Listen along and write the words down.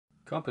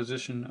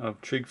Composition of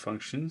trig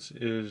functions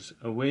is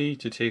a way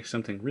to take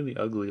something really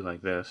ugly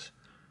like this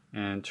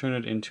and turn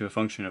it into a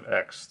function of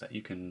x that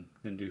you can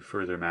then do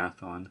further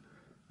math on.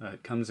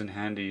 It comes in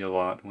handy a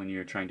lot when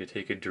you're trying to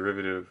take a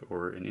derivative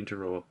or an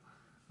integral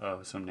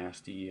of some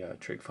nasty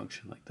trig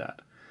function like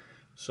that.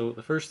 So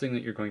the first thing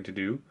that you're going to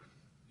do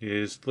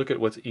is look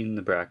at what's in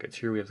the brackets.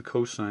 Here we have the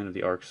cosine of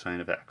the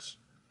arcsine of x.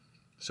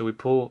 So we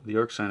pull the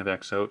arcsine of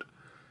x out,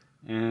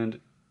 and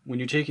when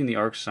you're taking the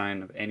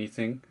arcsine of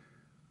anything,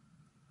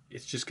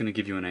 it's just going to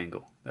give you an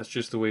angle. That's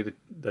just the way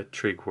that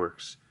trig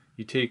works.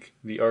 You take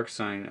the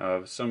arcsine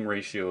of some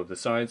ratio of the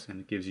sides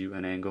and it gives you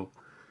an angle.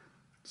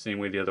 Same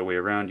way the other way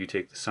around, you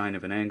take the sine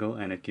of an angle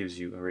and it gives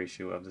you a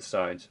ratio of the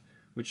sides,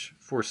 which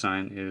for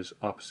sine is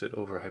opposite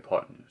over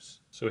hypotenuse.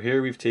 So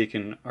here we've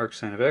taken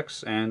arcsine of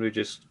x and we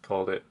just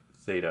called it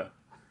theta.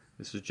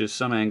 This is just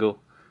some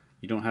angle.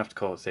 You don't have to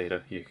call it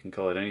theta. You can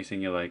call it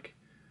anything you like.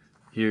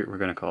 Here we're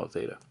going to call it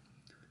theta.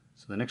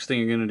 So the next thing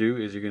you're going to do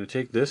is you're going to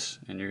take this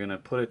and you're going to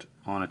put it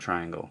on a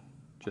triangle,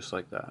 just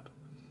like that.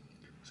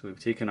 So we've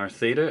taken our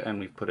theta and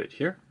we've put it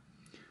here.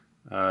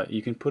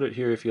 You can put it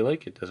here if you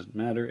like, it doesn't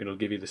matter, it'll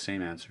give you the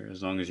same answer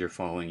as long as you're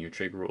following your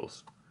trig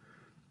rules.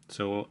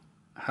 So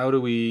how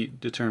do we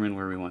determine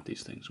where we want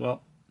these things?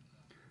 Well,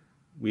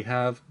 we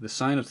have the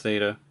sine of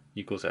theta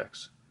equals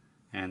x,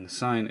 and the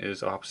sine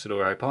is opposite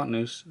over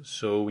hypotenuse,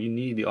 so we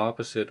need the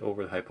opposite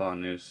over the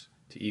hypotenuse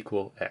to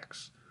equal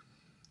x.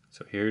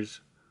 So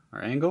here's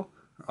our angle,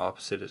 our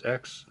opposite is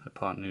x,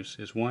 hypotenuse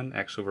is 1,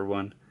 x over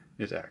 1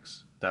 is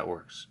x. That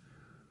works.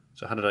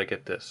 So how did I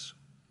get this?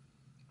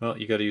 Well,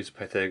 you got to use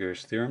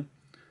Pythagoras theorem.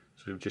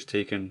 So we've just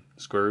taken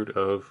square root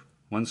of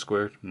 1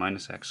 squared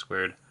minus x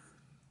squared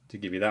to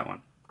give you that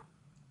one.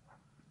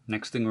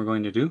 Next thing we're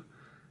going to do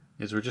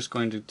is we're just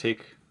going to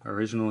take our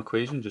original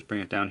equation, just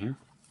bring it down here.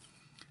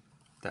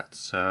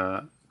 That's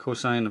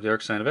cosine of the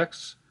arcsine of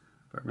x.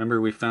 But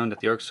remember, we found that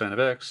the arcsine of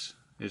x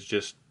is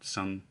just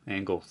some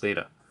angle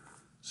theta.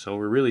 So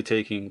we're really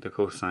taking the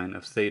cosine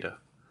of theta,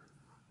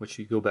 which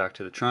you go back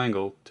to the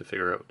triangle to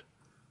figure out.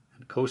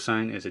 And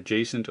cosine is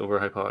adjacent over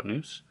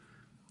hypotenuse.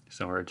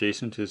 So our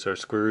adjacent is our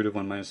square root of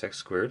 1 minus x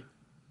squared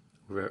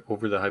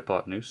over the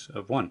hypotenuse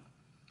of 1.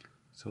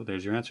 So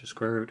there's your answer,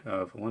 square root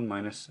of 1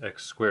 minus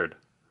x squared.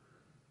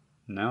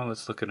 Now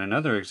let's look at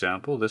another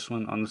example. This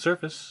one on the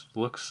surface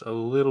looks a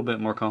little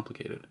bit more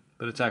complicated,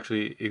 but it's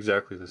actually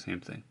exactly the same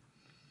thing.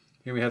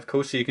 Here we have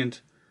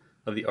cosecant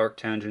of the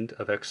arctangent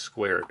of x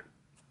squared.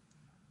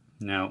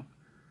 Now,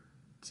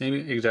 same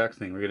exact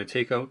thing. We're going to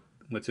take out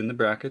what's in the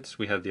brackets.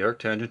 We have the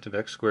arctangent of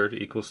x squared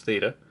equals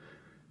theta.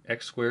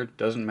 X squared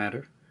doesn't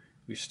matter.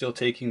 We're still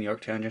taking the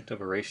arctangent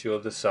of a ratio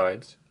of the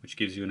sides, which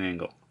gives you an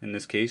angle. In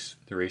this case,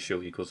 the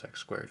ratio equals x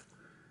squared.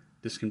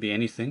 This can be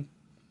anything.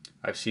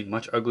 I've seen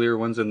much uglier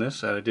ones than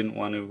this. I didn't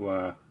want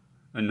to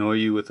annoy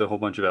you with a whole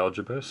bunch of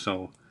algebra,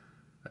 so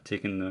I've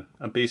taken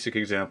a basic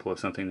example of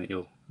something that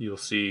you'll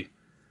see.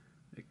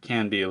 It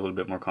can be a little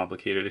bit more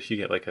complicated. If you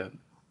get like a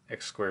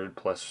x squared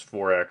plus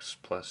 4x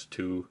plus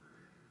 2,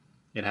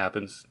 it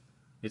happens.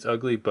 It's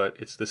ugly, but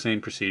it's the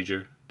same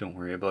procedure. Don't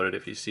worry about it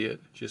if you see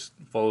it. Just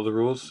follow the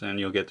rules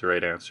and you'll get the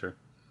right answer.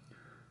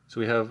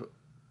 So we have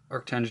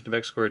arctangent of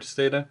x squared is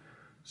theta,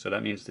 so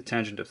that means the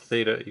tangent of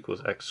theta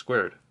equals x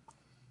squared.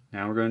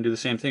 Now we're going to do the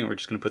same thing. We're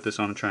just going to put this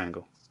on a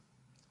triangle.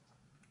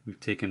 We've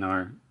taken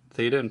our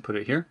theta and put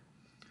it here,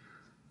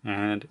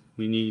 and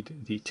we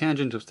need the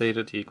tangent of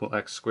theta to equal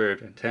x squared,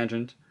 and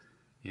tangent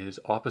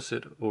is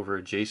opposite over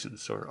adjacent.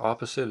 So our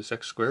opposite is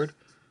x squared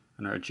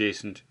and our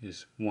adjacent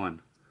is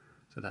 1.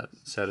 So that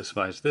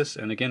satisfies this,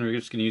 and again we're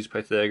just going to use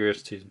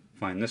Pythagoras to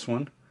find this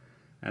one.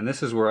 And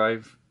this is where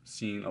I've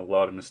seen a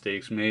lot of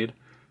mistakes made,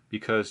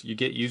 because you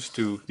get used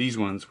to these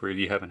ones where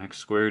you have an x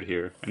squared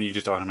here and you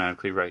just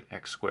automatically write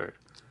x squared.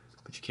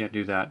 But you can't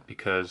do that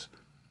because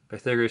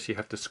Pythagoras, you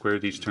have to square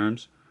these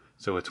terms.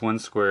 So it's 1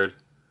 squared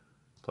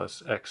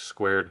plus x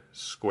squared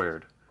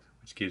squared,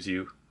 which gives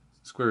you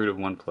square root of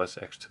 1 plus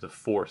x to the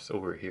 4th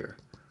over here.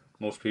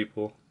 Most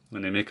people,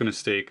 when they make a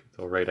mistake,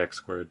 they'll write x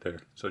squared there.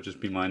 So just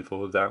be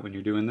mindful of that when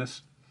you're doing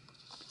this.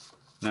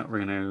 Now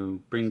we're going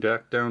to bring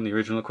back down the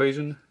original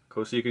equation,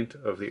 cosecant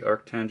of the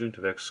arctangent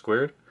of x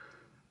squared.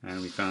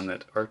 And we found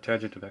that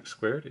arctangent of x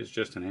squared is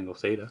just an angle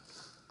theta.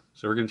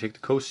 So we're going to take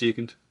the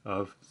cosecant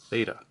of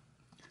theta,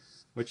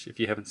 which, if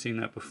you haven't seen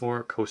that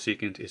before,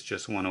 cosecant is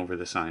just 1 over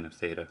the sine of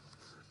theta.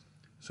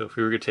 So if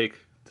we were to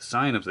take the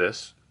sine of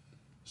this,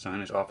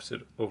 sine is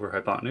opposite over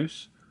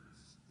hypotenuse,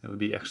 it would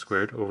be x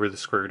squared over the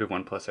square root of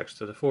 1 plus x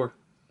to the 4.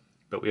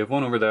 But we have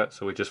 1 over that,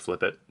 so we just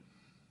flip it.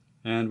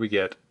 And we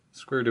get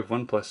square root of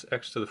 1 plus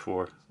x to the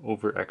 4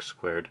 over x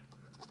squared.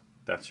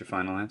 That's your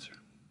final answer.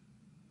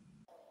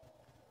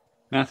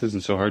 Math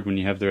isn't so hard when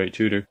you have the right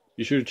tutor.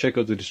 Be sure to check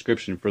out the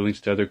description for links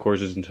to other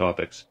courses and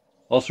topics.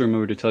 Also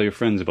remember to tell your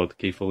friends about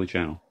the TheKFully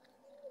channel.